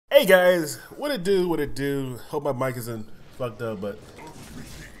Hey guys, what it do, what it do? Hope my mic isn't fucked up, but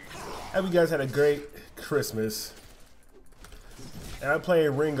I hope you guys had a great Christmas. And I'm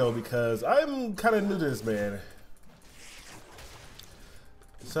playing Ringo because I'm kind of new to this, man.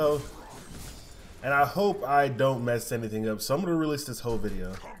 So, and I hope I don't mess anything up. So I'm going to release this whole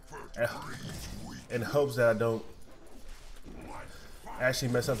video in hopes that I don't actually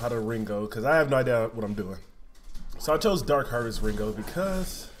mess up how to Ringo, because I have no idea what I'm doing. So I chose Dark Harvest Ringo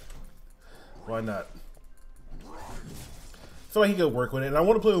because why not? I feel like he could work with it, and I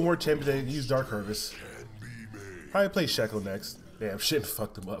want to play with more champions that use Dark Harvest. Probably play Shackle next. Damn, shit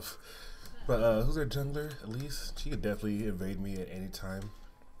fucked him up. But who's their jungler? Elise? She could definitely invade me at any time.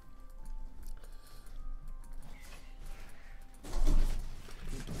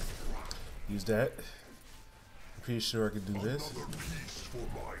 Use that. I'm pretty sure I could do this.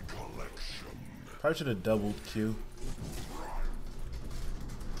 Probably should have doubled Q.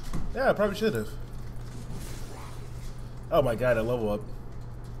 Yeah, I probably should have. Oh my god, I level up.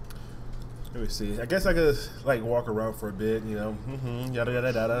 Let me see. I guess I could like walk around for a bit, you know. Yada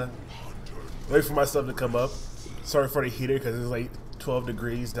yada yada. Wait for my stuff to come up. Sorry for the heater because it's like 12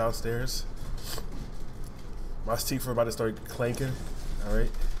 degrees downstairs. My teeth are about to start clanking.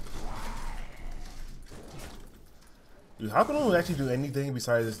 Alright. Dude, how can I actually do anything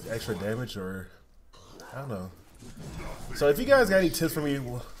besides extra damage, or I don't know. So if you guys got any tips for me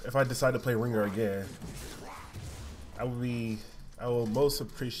if I decide to play Rengar again, I will most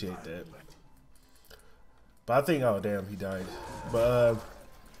appreciate that. But I think, oh damn, he died. But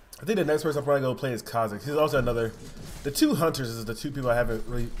I think the next person I'm probably gonna play is Kha'Zix. He's also another. The two hunters is the two people I haven't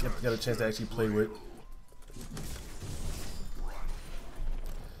really got a chance to actually play with.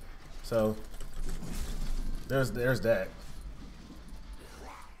 So there's that.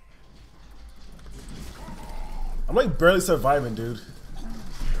 I'm like barely surviving, dude.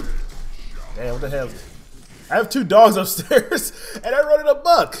 Damn, what the hell? I have two dogs upstairs, and I run in a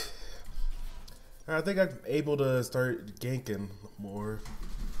buck. I think I'm able to start ganking more.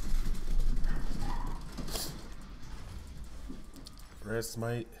 Red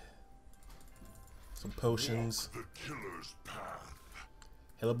smite, some potions,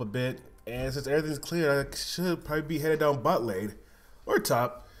 heal up a bit, and since everything's clear, I should probably be headed down bot lane or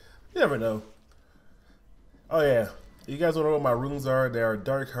top. You never know. Oh yeah, you guys want to know what my runes are? They are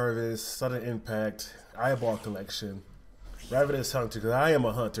Dark Harvest, Sudden Impact, Eyeball Collection, Ravenous Hunter, because I am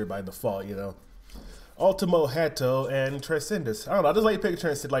a hunter by default, you know. Ultimo Hatto, and Transcendence. I don't know, I just like picking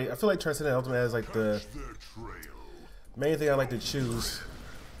Transcendence. Like, I feel like Transcendence Ultimate has like the main thing I like to choose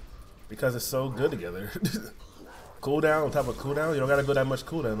because it's so good together. Cooldown on top of cooldown, you don't gotta go that much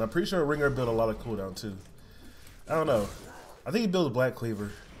cooldown. I'm pretty sure Rengar built a lot of cooldown too. I don't know. I think he built a Black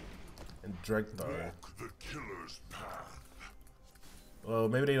Cleaver and Drekthar. Well,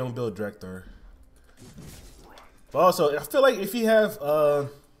 maybe they don't build Drekthar. But also, I feel like if you have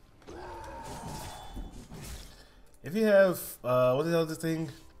what the hell is this thing?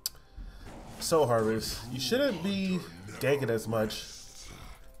 Soul Harvest, you shouldn't be ganking as much.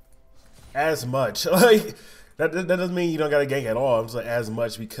 Like that doesn't mean you don't gotta gank at all. I'm just like as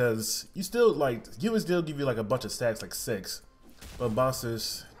much because you still like would still give you like a bunch of stacks, like 6, but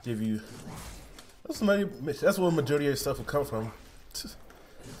monsters give you. That's where the majority of your stuff will come from.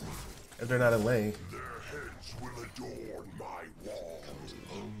 If they're not in lane. Their heads will adorn my walls.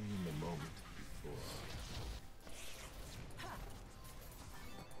 Only the moment before.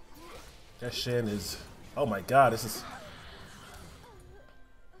 That Shen is. Oh my god, this is.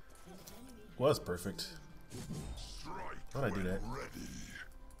 Was perfect. Why'd I do that?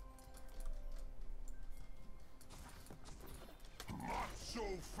 Not so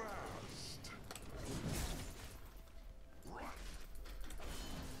fast.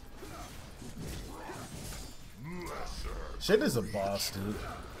 Shen is a boss, dude.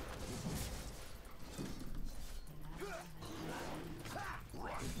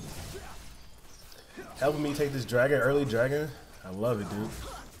 Helping me take this dragon, early dragon. I love it, dude.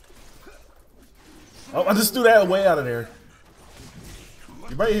 Oh, I just threw that way out of there.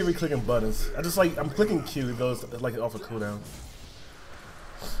 You might hear me clicking buttons. I'm clicking Q, it goes like off of cooldown.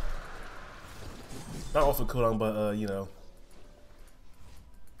 Not off of cooldown, but you know.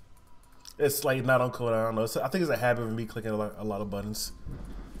 It's like not on cooldown, I don't know. I think it's a habit of me clicking a lot of buttons.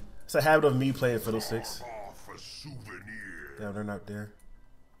 It's a habit of me playing Fiddlesticks. Damn, they're not there.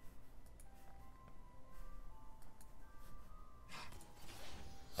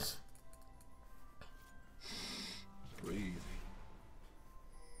 Breathe.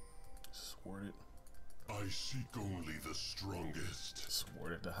 Sword it. I seek only the strongest.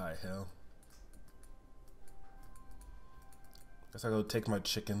 Sword it to high hell. Guess I'll go take my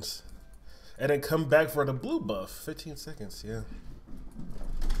chickens. And then come back for the blue buff. 15 seconds, yeah.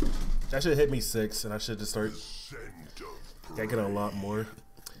 That should hit me 6, and I should just start getting a lot more.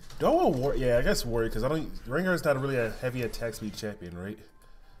 Do I want war? Yeah, I guess warrior, because I don't. Rengar is not really a heavy attack speed champion, right?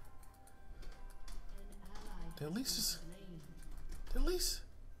 At least.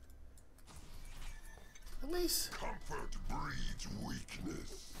 Comfort breeds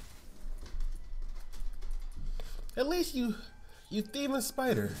weakness. At least you thieving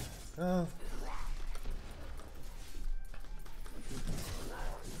spider. The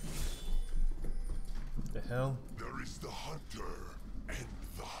hell? There is the hunter and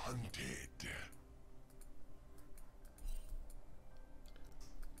the hunted.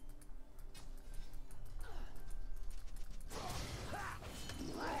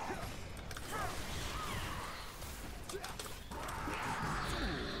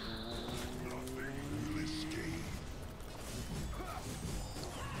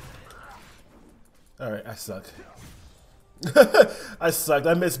 Alright, I suck. I sucked.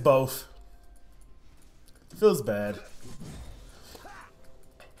 I missed both. Feels bad.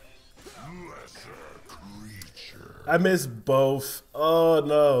 I missed both. Oh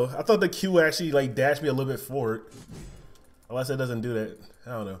no. I thought the Q actually like dashed me a little bit forward. Unless it doesn't do that. I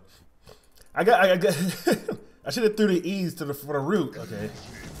don't know. I got I should have threw the E's for the root. Okay.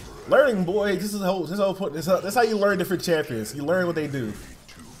 Learning, boy. This is that's how you learn different champions. You learn what they do.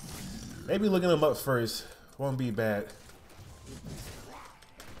 Maybe looking them up first won't be bad.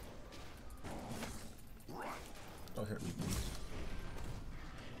 Oh, here.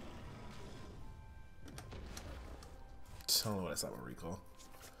 I don't know what that's not a recall.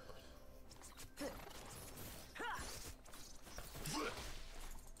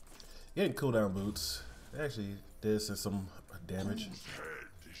 Getting cooldown boots. Actually, this is some damage.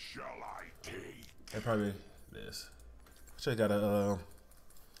 And probably this. Should have got a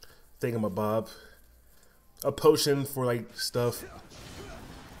thingamabob. A potion for like stuff.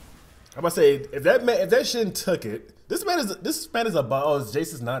 I'm about to say if that Shin took it, this man is a bot. Oh,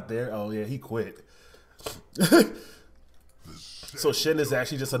 Jason's not there. Oh yeah, he quit. So Shin is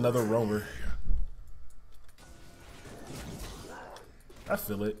actually just another roamer. I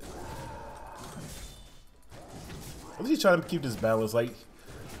feel it. At least he's trying to keep this balance. Like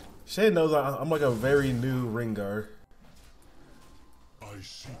Shin knows I'm like a very new Rengar. I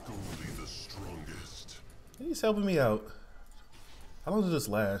seek only the strongest. He's helping me out. How long does this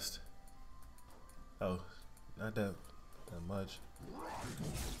last? Oh, not that much.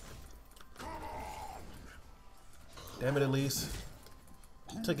 Damn it, at least.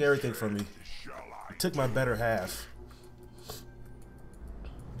 Took everything from me. It took my better half.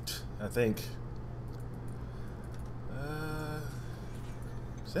 I think.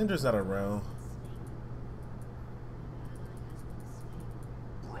 Syndra's not around.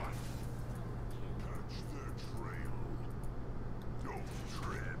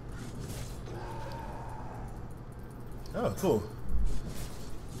 Oh, cool.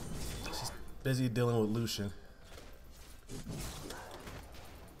 She's busy dealing with Lucian.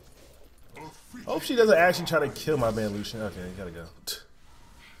 Hope she doesn't actually try to kill my man Lucian. Okay, gotta go.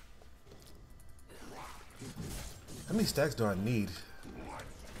 How many stacks do I need?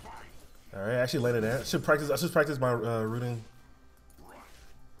 All right, I actually landed that. I should practice my rooting.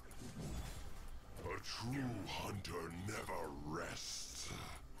 A true hunter never rests.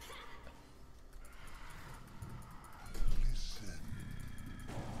 Listen.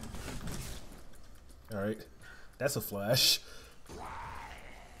 All right, that's a flash.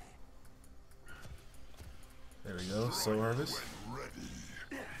 There we go. Soul harvest.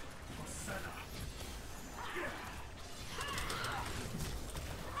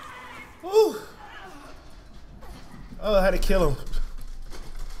 Woo! Oh, I had to kill him.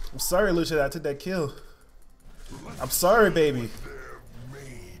 I'm sorry, Lucian. I took that kill. I'm sorry, baby.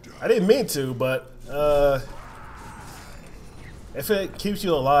 I didn't mean to, but if it keeps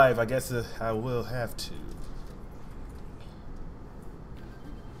you alive, I guess I will have to.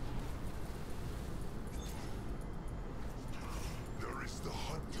 There is the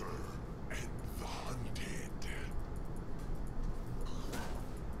hunter and the hunted.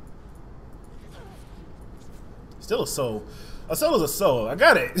 Still a soul. A soul is a soul. I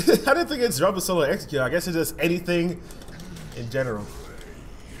got it. I didn't think it's drop a soul and execute. I guess it's just anything in general.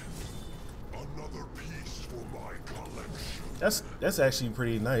 Another piece for my collection. That's actually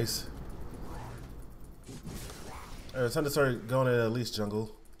pretty nice. Alright, it's time to start going to at least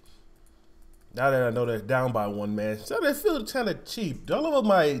jungle. Now that I know they're down by one man. So they feel kind of cheap. Do I level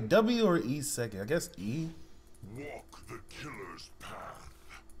my W or E second? I guess E. Walk the killer's path.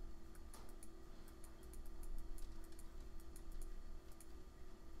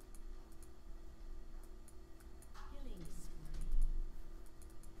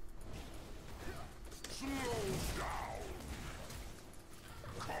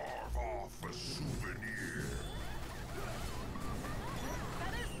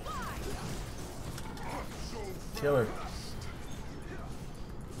 Kill her.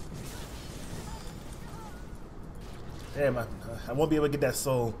 Damn, I won't be able to get that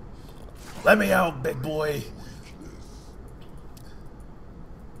soul. Let me out, big boy.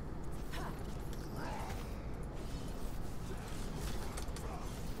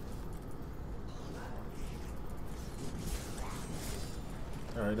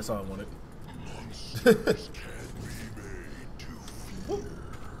 Alright, that's all I wanted. Monsters can be made to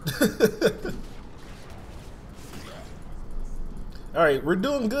fear. Alright, we're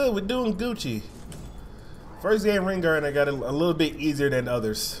doing good. We're doing Gucci. First game RENGAR, and I got it a little bit easier than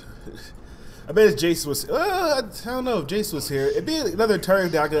others. I bet if Jace was... I don't know if Jace was here. It'd be another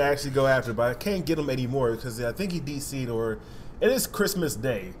turn that I could actually go after, but I can't get him anymore because I think he DC'd or... It is Christmas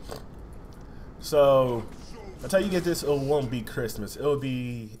Day. So, that's how you get this. It won't be Christmas. It'll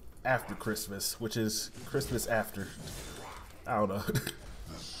be after Christmas, which is Christmas after. I don't know.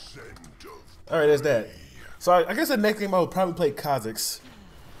 Alright, there's that. So, I guess the next game I will probably play Kazakhs.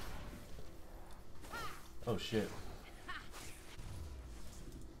 Oh, shit.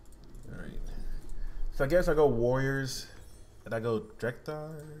 Alright. So, I guess I go Warriors, and I go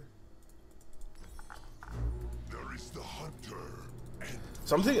Drekthar. There is the hunter.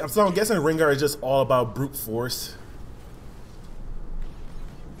 So I'm guessing RENGAR is just all about brute force.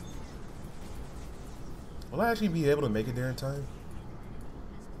 Will I actually be able to make it there in time?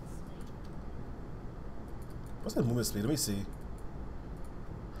 What's the movement speed? Let me see.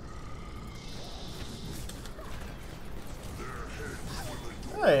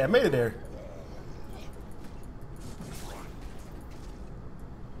 Hey, I made it there.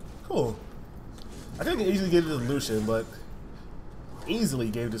 Cool. I think I easily gave it the solution, but easily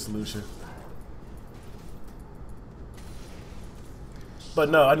gave the solution. But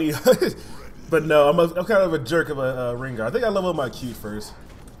no, I need. But no, I'm kind of a jerk of a RENGAR. I think I level my Q first.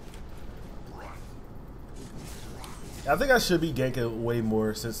 I think I should be ganking way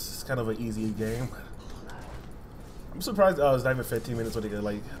more since it's kind of an easy game. I'm surprised. Oh, it's not even 15 minutes what they could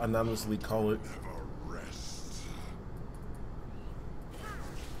like anonymously call it.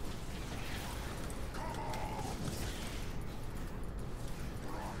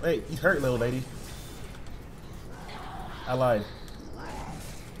 Hey, you hurt, little lady. I lied.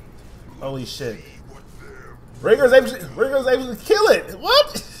 Holy shit. RENGAR's able to kill it!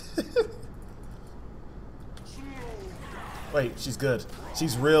 What? Wait, she's good.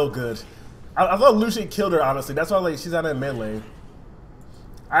 She's real good. I thought Lucian killed her, honestly. That's why like she's out in mid lane.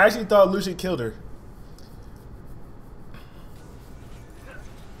 I actually thought Lucian killed her.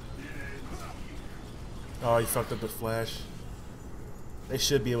 Oh, he fucked up the flash. They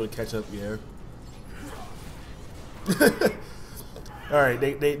should be able to catch up, yeah. Alright,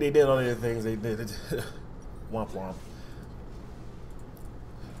 they did all the other things. They did. Womp womp.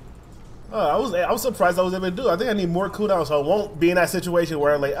 Oh, I was surprised I was able to do it. I think I need more cooldown so I won't be in that situation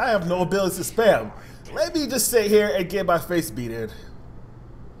where like I have no ability to spam. Let me just sit here and get my face beat in.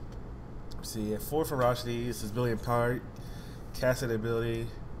 Let's see, 4 ferocity, this is ability power, casting ability.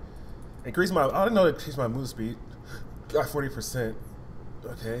 Increase my I didn't know it increased my move speed. Got 40%.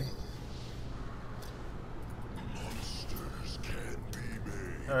 Okay.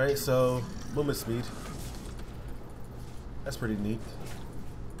 Alright, so movement speed. That's pretty neat.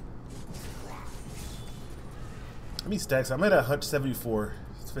 How many stacks? I'm at 174.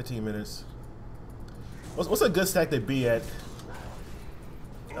 It's 15 minutes. What's a good stack to be at?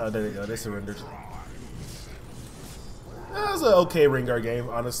 Oh, there they go. They surrendered. That was an okay RENGAR game,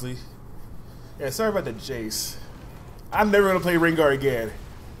 honestly. Yeah, sorry about the Jace. I'm never gonna play RENGAR again.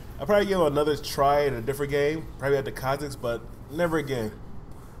 I'll probably give him another try in a different game, probably at the Kazakhs, but never again.